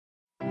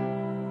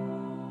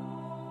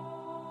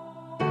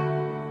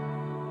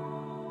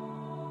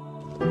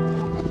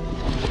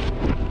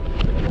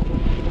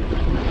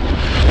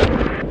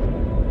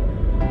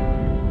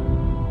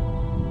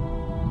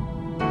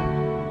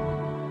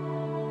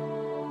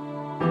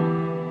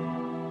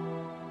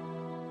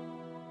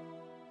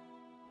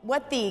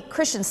What the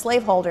Christian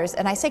slaveholders,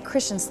 and I say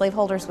Christian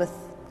slaveholders with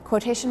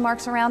quotation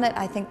marks around it,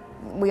 I think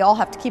we all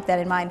have to keep that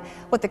in mind.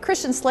 What the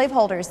Christian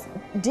slaveholders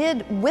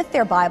did with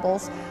their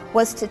Bibles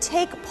was to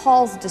take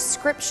Paul's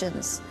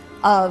descriptions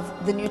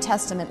of the New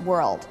Testament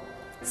world,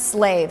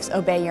 slaves,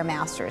 obey your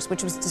masters,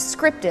 which was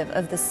descriptive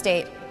of the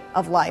state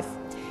of life,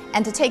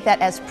 and to take that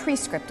as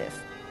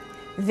prescriptive.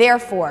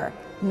 Therefore,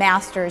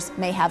 masters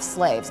may have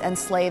slaves, and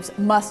slaves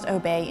must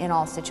obey in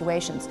all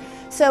situations.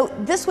 So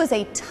this was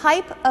a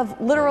type of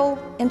literal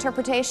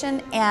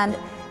interpretation, and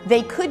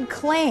they could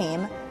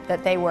claim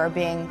that they were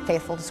being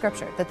faithful to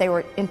Scripture, that they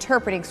were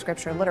interpreting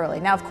Scripture literally.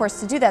 Now, of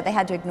course, to do that, they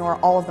had to ignore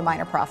all of the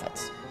minor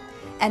prophets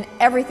and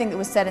everything that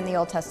was said in the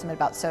Old Testament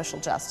about social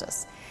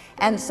justice.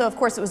 And so, of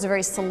course, it was a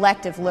very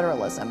selective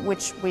literalism,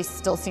 which we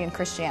still see in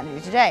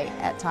Christianity today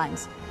at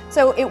times.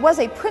 So it was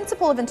a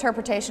principle of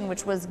interpretation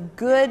which was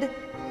good,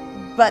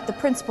 but the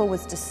principle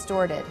was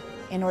distorted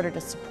in order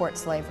to support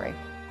slavery.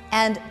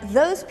 And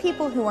those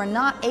people who are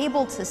not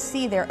able to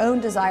see their own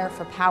desire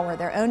for power,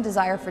 their own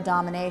desire for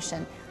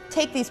domination,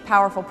 take these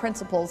powerful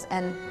principles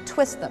and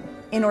twist them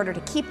in order to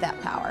keep that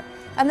power.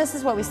 And this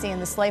is what we see in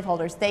the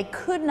slaveholders. They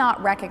could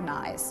not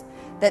recognize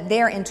that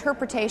their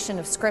interpretation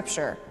of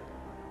Scripture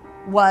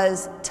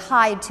was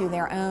tied to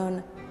their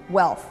own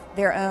wealth,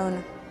 their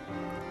own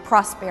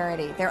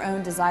prosperity, their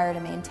own desire to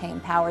maintain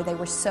power. They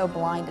were so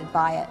blinded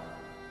by it.